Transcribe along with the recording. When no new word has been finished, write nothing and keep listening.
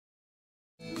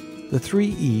The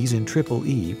three E's in Triple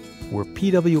E were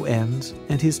P.W. Enns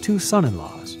and his two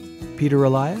son-in-laws, Peter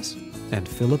Elias and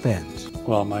Philip Enns.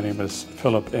 Well, my name is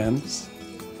Philip Enns.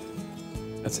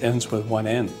 It's Enns with one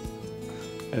N.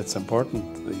 It's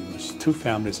important. There was two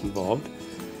families involved,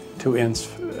 two Enns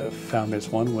families,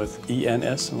 one with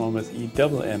E-N-S and one with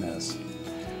E-double-N-S.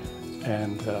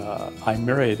 And I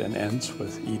married an Enns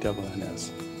with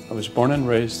E-double-N-S. I was born and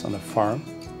raised on a farm.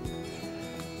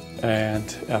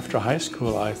 And after high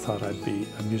school, I thought I'd be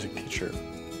a music teacher.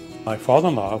 My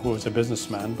father-in-law, who was a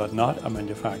businessman but not a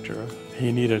manufacturer,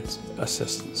 he needed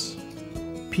assistance.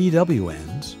 P.W.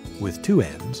 Enns, with two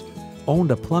N's, owned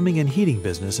a plumbing and heating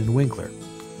business in Winkler.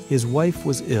 His wife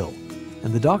was ill,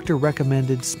 and the doctor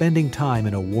recommended spending time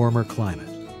in a warmer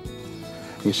climate.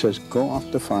 He says, go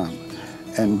off the farm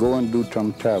and go and do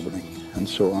some traveling and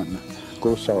so on,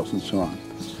 go south and so on.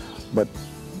 But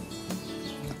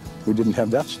we didn't have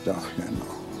that stuff, you know.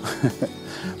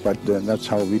 But that's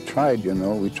how we tried, you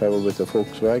know. We traveled with a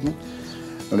Volkswagen.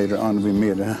 Later on, we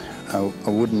made a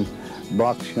wooden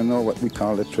box, you know, what we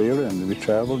call a trailer, and we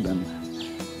traveled and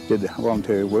did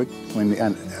voluntary work when we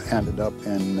ended up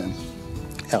in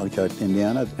Elkhart,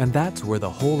 Indiana. And that's where the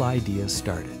whole idea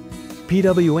started.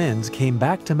 P.W. Enns came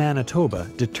back to Manitoba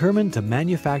determined to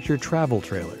manufacture travel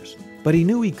trailers, but he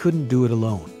knew he couldn't do it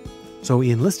alone. So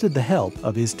he enlisted the help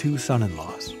of his two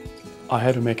son-in-laws. I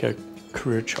had to make a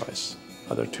career choice,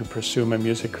 either to pursue my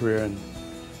music career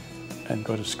and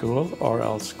go to school, or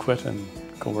else quit and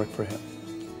go work for him,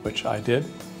 which I did,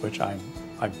 which I'm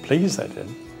pleased I did.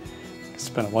 It's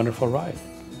been a wonderful ride.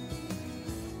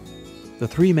 The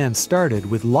three men started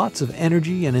with lots of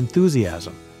energy and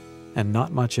enthusiasm, and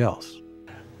not much else.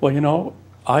 Well, you know,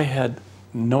 I had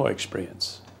no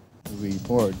experience. We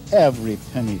poured every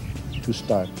penny to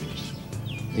start this.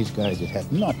 These guys that had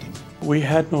nothing. We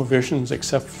had no visions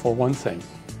except for one thing.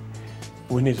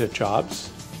 We needed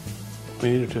jobs. We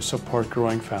needed to support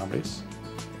growing families.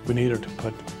 We needed to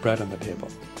put bread on the table.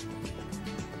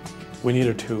 We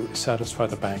needed to satisfy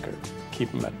the banker, keep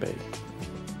him at bay.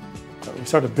 We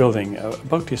started building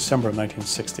about December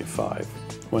 1965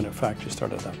 when the factory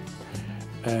started up.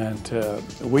 And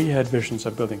we had visions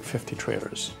of building 50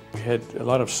 trailers. We had a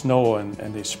lot of snow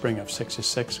in the spring of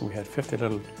 '66. We had 50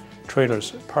 little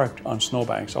trailers parked on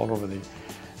snowbanks all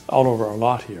over our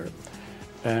lot here.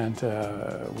 And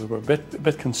we were a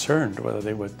bit concerned whether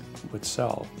they would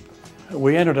sell.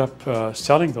 We ended up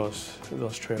selling those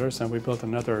trailers, and we built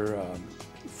another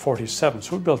 47.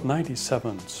 So we built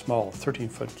 97 small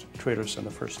 13-foot trailers in the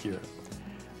first year.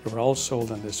 They were all sold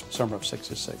in this summer of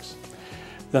 '66.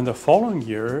 Then the following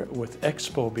year, with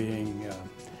Expo being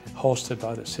hosted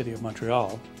by the City of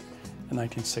Montreal in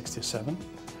 1967,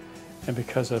 and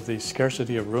because of the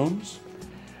scarcity of rooms,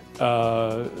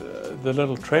 the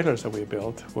little trailers that we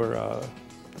built were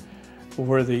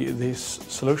the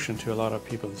solution to a lot of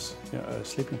people's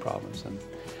sleeping problems. And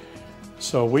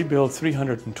so we built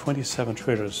 327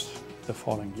 trailers the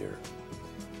following year.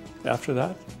 After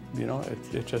that, you know,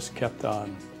 it just kept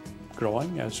on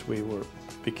growing as we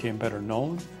became better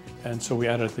known. And so we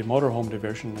added the motorhome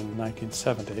division in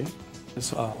 1970. This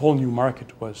whole new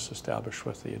market was established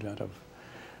with the advent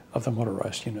of the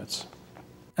motorized units.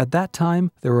 At that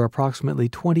time, there were approximately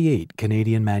 28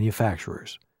 Canadian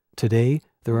manufacturers. Today,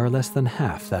 there are less than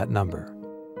half that number.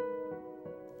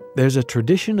 There's a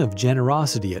tradition of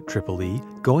generosity at Triple E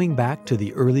going back to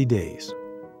the early days.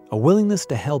 A willingness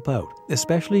to help out,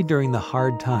 especially during the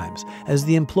hard times, as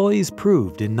the employees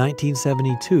proved in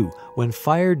 1972 when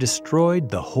fire destroyed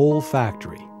the whole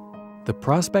factory. The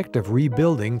prospect of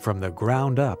rebuilding from the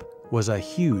ground up was a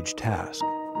huge task.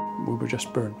 We were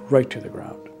just burned right to the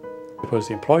ground. It was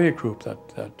the employee group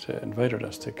that invited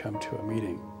us to come to a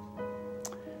meeting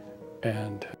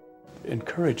and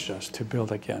encouraged us to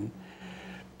build again.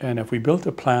 And if we built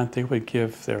a plant, they would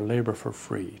give their labor for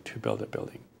free to build a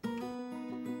building.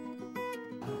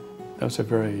 That was a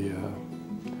very,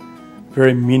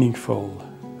 very meaningful,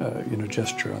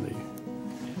 gesture on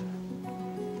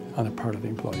the part of the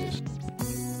employees.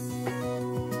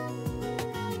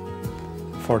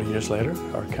 40 years later,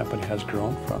 our company has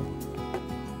grown from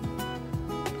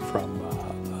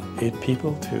 8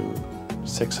 people to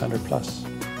 600 plus.